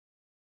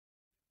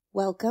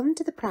Welcome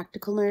to the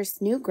Practical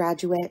Nurse New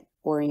Graduate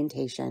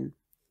Orientation.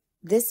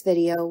 This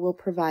video will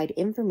provide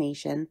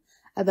information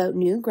about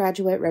new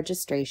graduate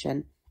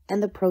registration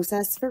and the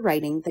process for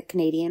writing the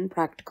Canadian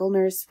Practical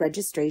Nurse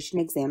Registration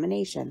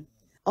Examination,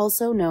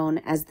 also known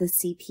as the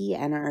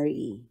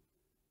CPNRE.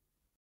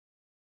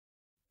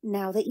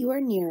 Now that you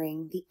are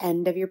nearing the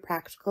end of your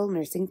practical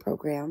nursing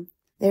program,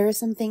 there are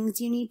some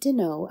things you need to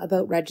know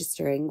about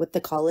registering with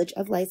the College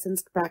of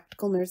Licensed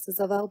Practical Nurses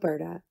of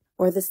Alberta,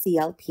 or the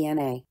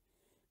CLPNA.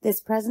 This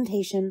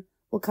presentation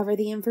will cover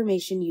the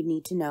information you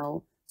need to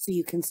know so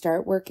you can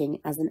start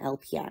working as an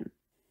LPN.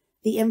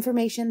 The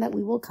information that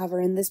we will cover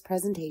in this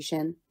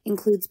presentation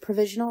includes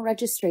provisional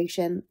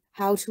registration,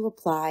 how to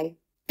apply,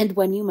 and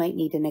when you might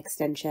need an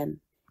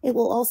extension. It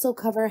will also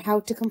cover how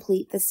to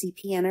complete the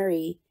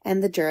CPNRE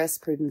and the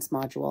Jurisprudence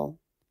Module.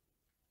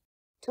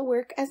 To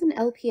work as an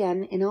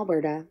LPN in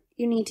Alberta,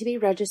 you need to be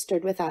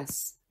registered with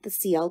us, the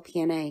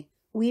CLPNA.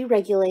 We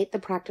regulate the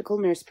practical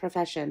nurse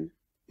profession.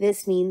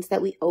 This means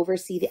that we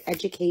oversee the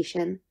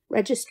education,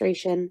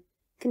 registration,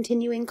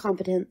 continuing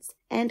competence,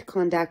 and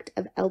conduct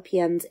of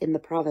LPNs in the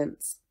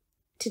province.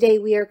 Today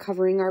we are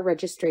covering our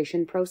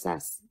registration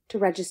process. To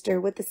register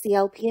with the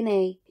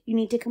CLPNA, you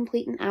need to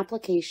complete an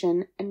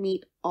application and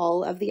meet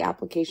all of the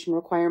application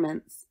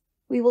requirements.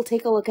 We will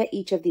take a look at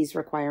each of these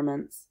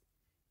requirements.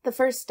 The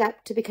first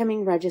step to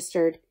becoming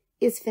registered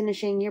is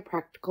finishing your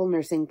practical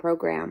nursing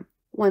program.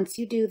 Once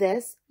you do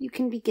this, you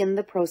can begin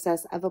the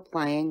process of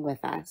applying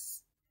with us.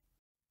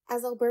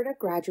 As Alberta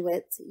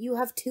graduates, you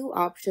have two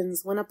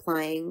options when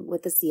applying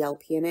with the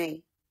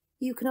CLPNA.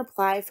 You can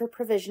apply for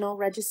provisional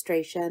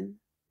registration,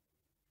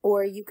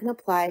 or you can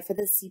apply for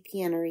the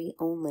CPNRE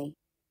only.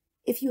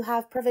 If you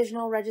have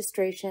provisional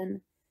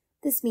registration,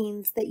 this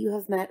means that you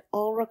have met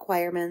all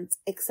requirements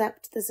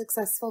except the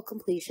successful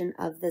completion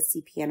of the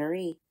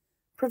CPNRE.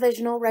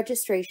 Provisional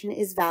registration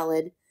is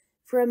valid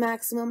for a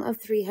maximum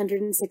of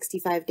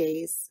 365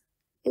 days.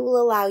 It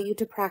will allow you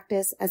to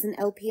practice as an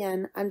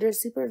LPN under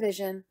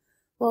supervision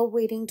while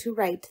waiting to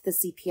write the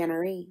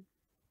CPNRE.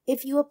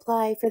 If you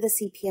apply for the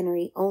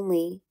CPNRE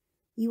only,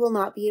 you will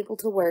not be able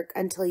to work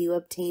until you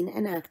obtain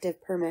an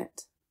active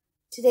permit.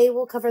 Today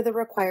we'll cover the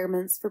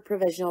requirements for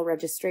provisional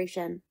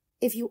registration.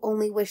 If you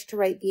only wish to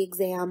write the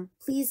exam,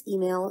 please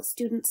email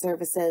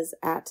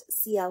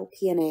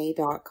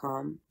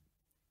studentservices@clpna.com.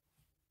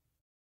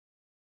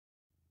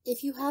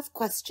 If you have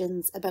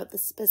questions about the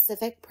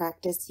specific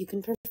practice you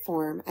can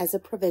perform as a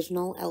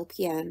provisional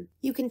LPN,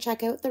 you can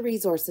check out the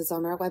resources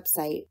on our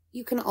website.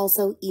 You can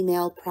also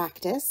email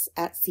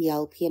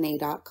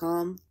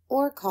practice@clpna.com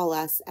or call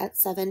us at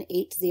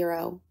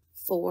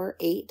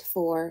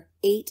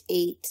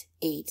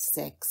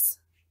 780-484-8886.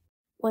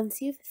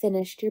 Once you've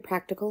finished your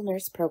practical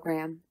nurse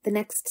program, the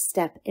next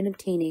step in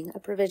obtaining a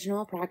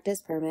provisional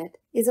practice permit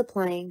is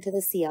applying to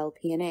the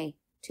CLPNA.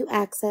 To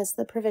access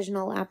the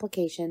provisional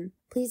application,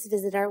 please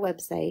visit our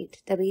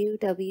website,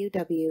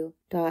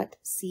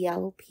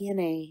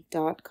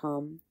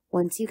 www.clpna.com.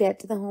 Once you get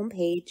to the home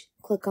page,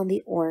 click on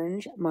the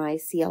orange My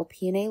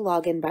CLPNA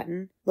Login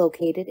button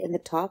located in the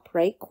top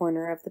right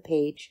corner of the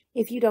page.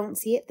 If you don't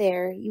see it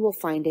there, you will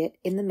find it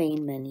in the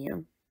main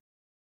menu.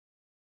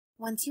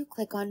 Once you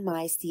click on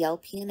My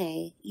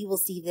CLPNA, you will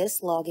see this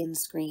login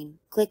screen.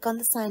 Click on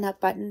the Sign Up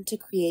button to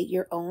create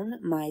your own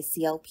My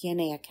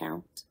CLPNA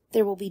account.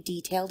 There will be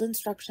detailed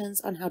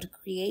instructions on how to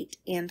create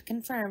and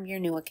confirm your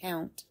new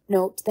account.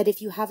 Note that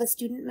if you have a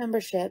student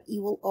membership,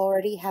 you will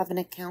already have an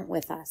account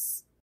with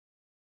us.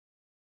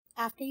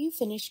 After you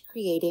finish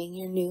creating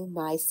your new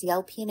My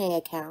CLPNA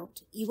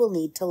account, you will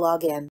need to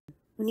log in.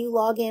 When you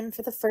log in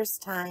for the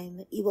first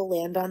time, you will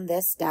land on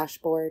this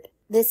dashboard.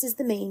 This is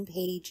the main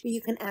page where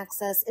you can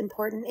access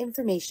important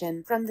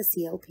information from the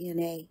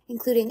CLPNA,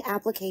 including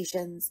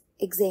applications,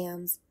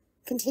 exams,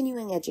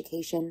 continuing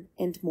education,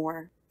 and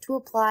more. To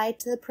apply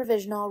to the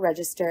provisional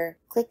register,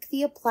 click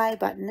the Apply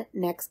button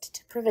next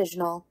to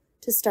Provisional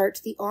to start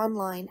the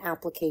online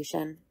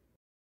application.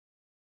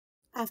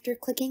 After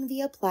clicking the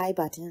Apply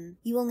button,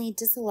 you will need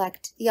to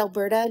select the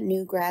Alberta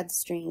New Grad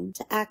stream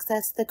to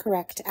access the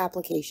correct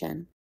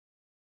application.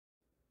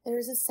 There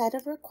is a set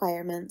of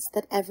requirements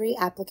that every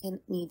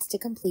applicant needs to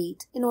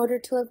complete in order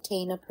to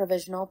obtain a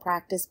provisional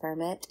practice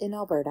permit in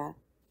Alberta.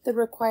 The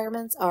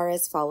requirements are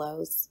as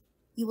follows.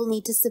 You will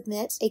need to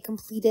submit a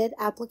completed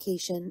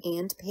application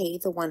and pay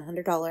the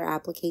 $100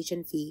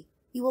 application fee.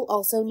 You will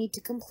also need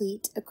to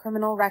complete a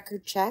criminal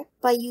record check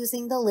by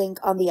using the link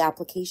on the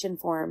application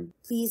form.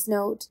 Please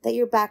note that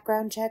your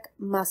background check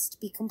must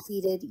be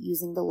completed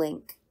using the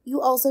link. You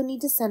also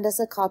need to send us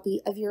a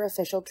copy of your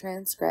official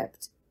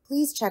transcript.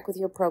 Please check with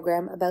your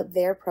program about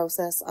their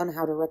process on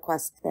how to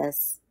request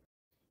this.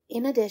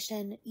 In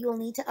addition, you will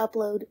need to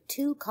upload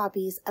 2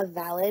 copies of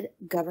valid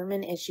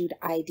government-issued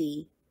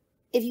ID.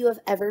 If you have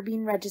ever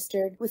been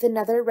registered with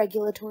another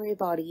regulatory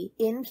body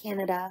in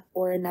Canada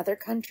or another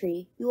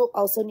country, you will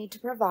also need to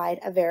provide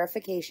a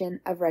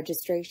verification of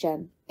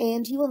registration,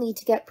 and you will need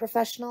to get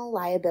professional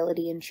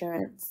liability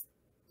insurance.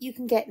 You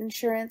can get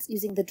insurance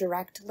using the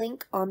direct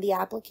link on the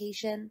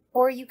application,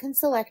 or you can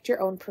select your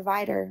own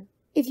provider.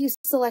 If you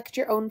select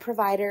your own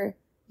provider,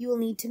 you will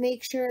need to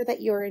make sure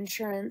that your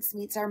insurance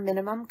meets our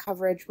minimum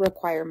coverage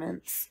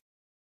requirements.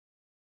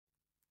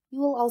 You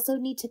will also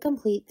need to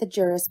complete the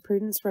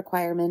jurisprudence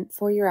requirement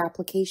for your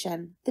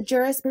application. The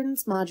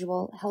Jurisprudence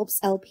Module helps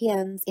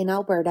LPNs in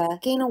Alberta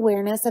gain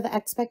awareness of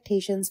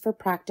expectations for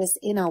practice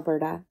in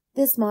Alberta.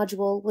 This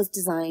module was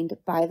designed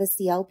by the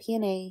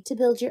CLPNA to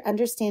build your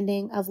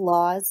understanding of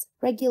laws,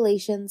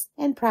 regulations,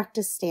 and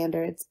practice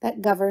standards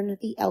that govern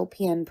the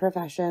LPN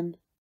profession.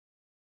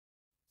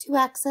 To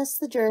access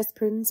the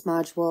Jurisprudence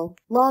Module,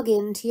 log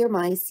in to your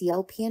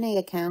MyCLPNA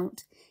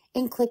account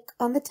and click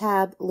on the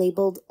tab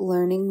labeled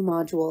Learning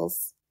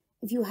Modules.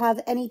 If you have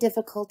any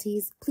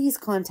difficulties, please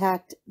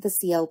contact the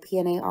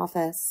CLPNA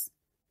office.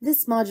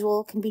 This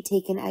module can be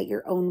taken at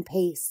your own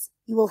pace.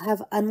 You will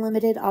have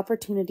unlimited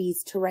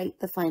opportunities to write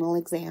the final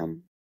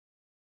exam.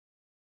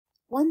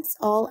 Once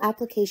all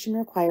application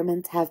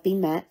requirements have been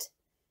met,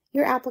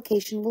 your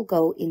application will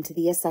go into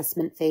the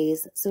assessment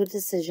phase so a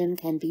decision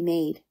can be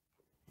made.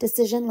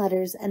 Decision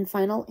letters and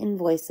final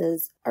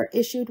invoices are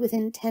issued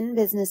within 10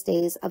 business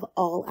days of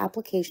all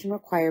application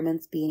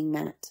requirements being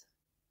met.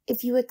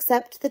 If you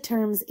accept the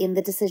terms in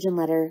the decision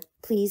letter,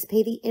 please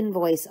pay the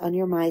invoice on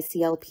your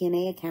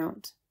MyCLPNA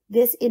account.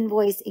 This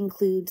invoice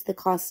includes the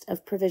cost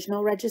of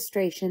provisional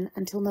registration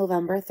until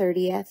November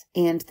 30th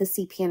and the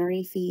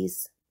CPNRE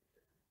fees.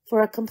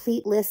 For a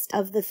complete list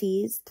of the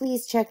fees,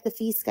 please check the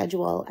fee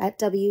schedule at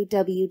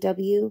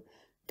www.clpna.com.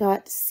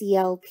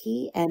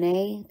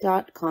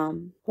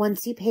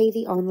 Once you pay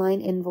the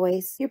online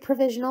invoice, your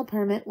provisional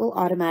permit will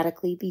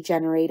automatically be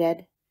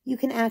generated. You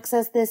can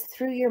access this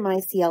through your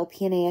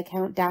MyCLPNA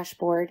account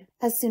dashboard.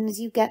 As soon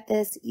as you get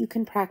this, you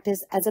can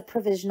practice as a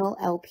provisional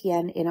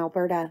LPN in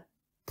Alberta.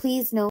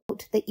 Please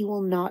note that you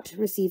will not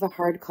receive a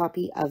hard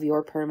copy of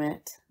your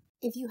permit.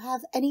 If you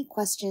have any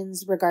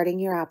questions regarding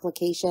your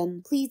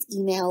application, please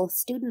email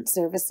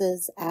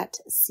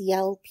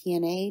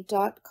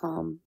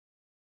studentservices@clpna.com.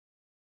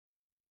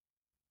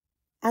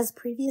 As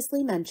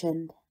previously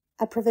mentioned,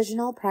 a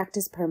provisional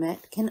practice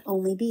permit can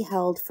only be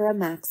held for a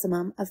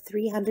maximum of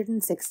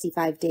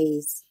 365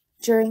 days.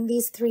 During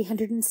these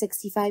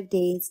 365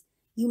 days,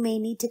 you may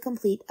need to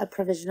complete a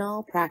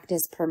provisional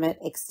practice permit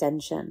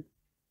extension.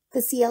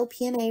 The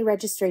CLPNA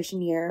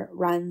registration year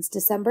runs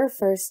December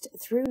 1st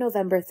through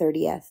November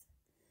 30th.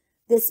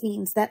 This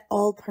means that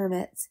all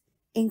permits,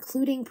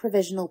 including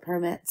provisional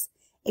permits,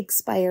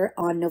 expire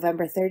on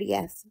November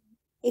 30th.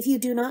 If you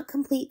do not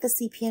complete the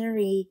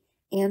CPNRE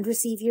and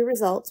receive your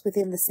results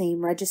within the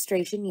same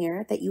registration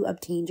year that you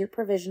obtained your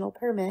provisional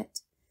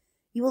permit,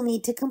 you will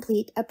need to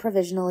complete a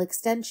provisional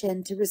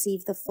extension to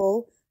receive the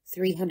full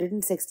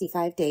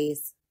 365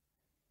 days.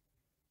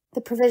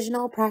 The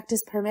provisional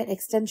practice permit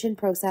extension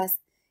process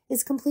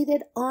is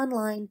completed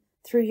online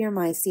through your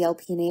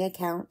MyCLPNA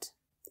account.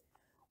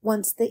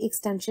 Once the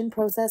extension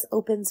process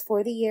opens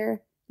for the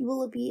year, you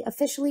will be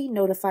officially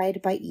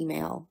notified by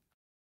email.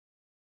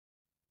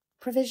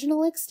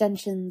 Provisional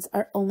extensions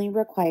are only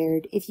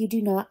required if you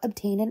do not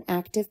obtain an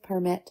active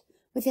permit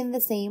within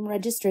the same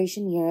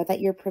registration year that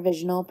your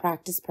provisional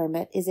practice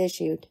permit is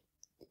issued.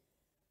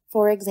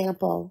 For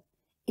example,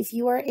 if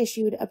you are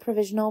issued a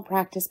provisional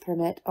practice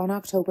permit on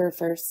October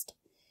 1st,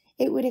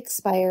 it would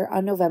expire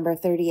on November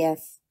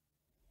 30th.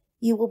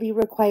 You will be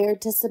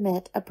required to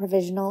submit a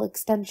provisional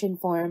extension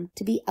form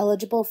to be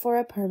eligible for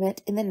a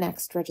permit in the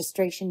next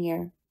registration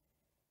year.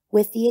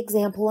 With the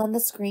example on the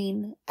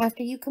screen,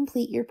 after you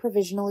complete your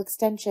provisional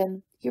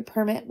extension, your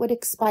permit would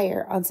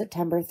expire on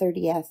September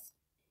 30th.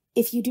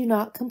 If you do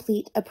not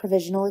complete a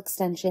provisional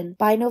extension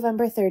by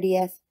November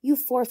 30th, you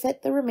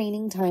forfeit the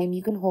remaining time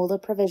you can hold a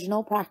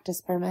provisional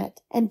practice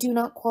permit and do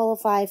not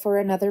qualify for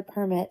another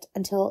permit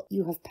until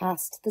you have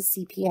passed the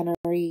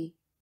CPNRE.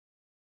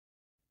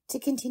 To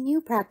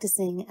continue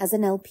practicing as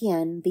an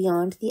LPN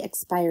beyond the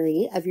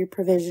expiry of your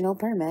provisional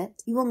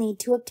permit, you will need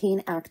to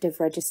obtain active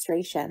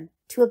registration.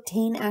 To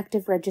obtain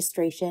active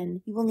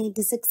registration, you will need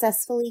to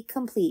successfully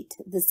complete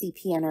the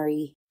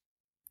CPNRE.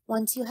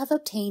 Once you have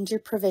obtained your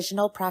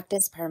provisional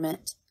practice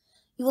permit,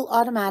 you will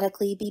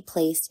automatically be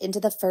placed into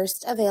the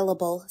first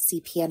available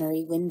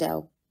CPNRE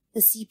window.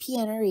 The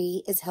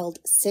CPNRE is held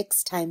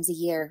 6 times a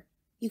year.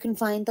 You can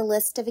find the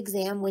list of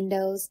exam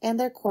windows and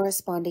their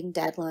corresponding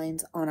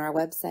deadlines on our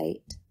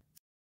website.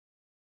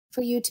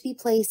 For you to be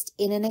placed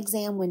in an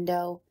exam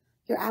window,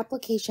 your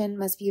application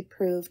must be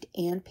approved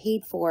and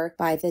paid for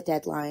by the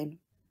deadline.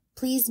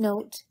 Please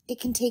note, it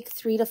can take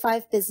 3 to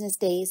 5 business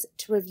days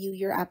to review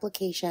your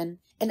application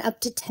and up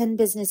to 10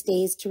 business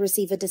days to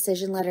receive a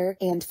decision letter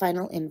and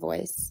final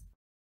invoice.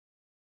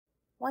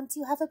 Once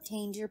you have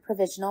obtained your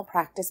provisional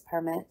practice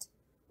permit,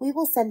 we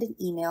will send an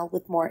email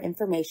with more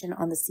information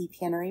on the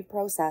CPNRE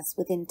process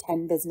within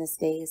 10 business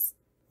days.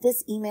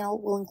 This email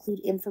will include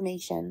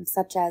information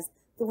such as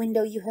the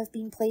window you have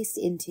been placed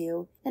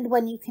into, and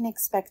when you can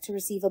expect to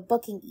receive a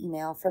booking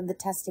email from the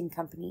testing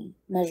company,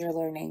 Measure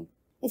Learning.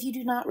 If you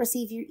do not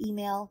receive your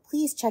email,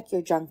 please check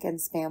your junk and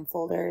spam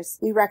folders.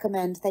 We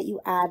recommend that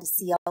you add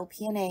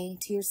CLPNA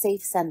to your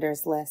safe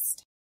senders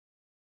list.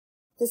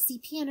 The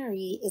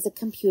CPNRE is a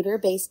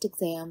computer-based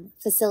exam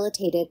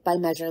facilitated by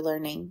Measure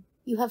Learning.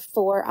 You have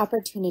 4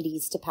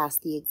 opportunities to pass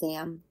the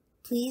exam.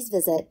 Please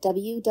visit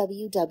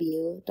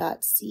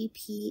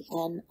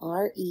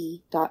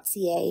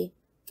www.cpnre.ca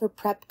for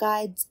prep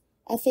guides,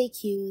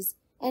 FAQs,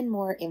 and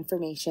more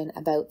information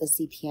about the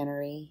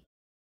CPNRE.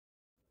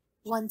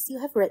 Once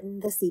you have written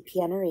the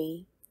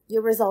CPNRE,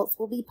 your results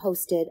will be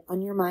posted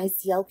on your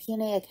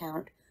MyCLPNA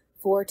account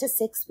 4 to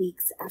 6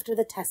 weeks after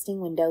the testing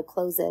window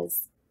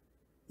closes.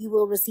 You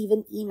will receive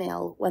an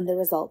email when the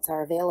results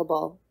are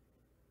available.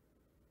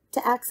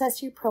 To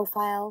access your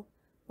profile,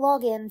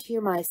 log in to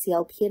your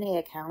MyCLPNA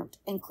account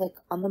and click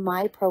on the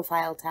My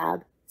Profile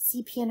tab.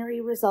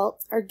 CPNRE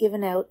results are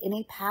given out in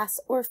a pass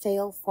or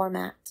fail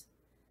format.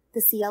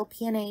 The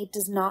CLPNA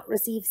does not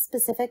receive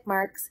specific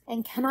marks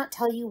and cannot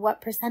tell you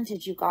what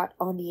percentage you got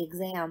on the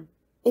exam.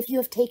 If you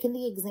have taken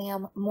the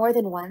exam more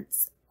than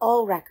once,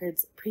 all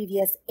records,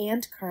 previous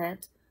and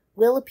current,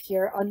 will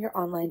appear on your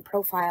online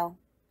profile.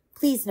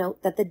 Please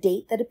note that the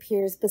date that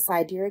appears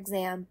beside your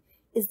exam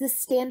is the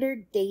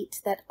standard date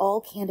that all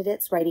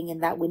candidates writing in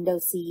that window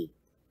see.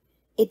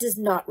 It does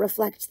not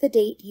reflect the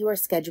date you are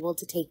scheduled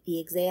to take the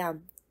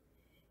exam.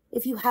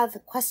 If you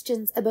have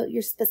questions about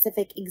your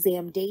specific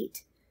exam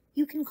date,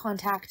 you can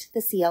contact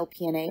the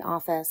CLPNA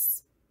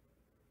office.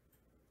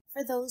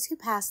 For those who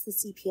pass the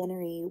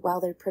CPNRE while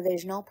their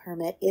provisional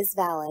permit is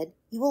valid,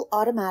 you will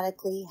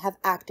automatically have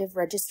active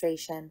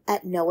registration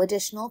at no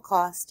additional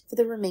cost for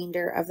the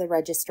remainder of the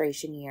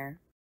registration year.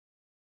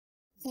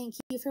 Thank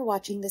you for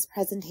watching this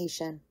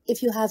presentation.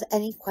 If you have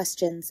any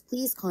questions,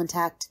 please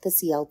contact the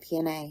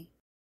CLPNA.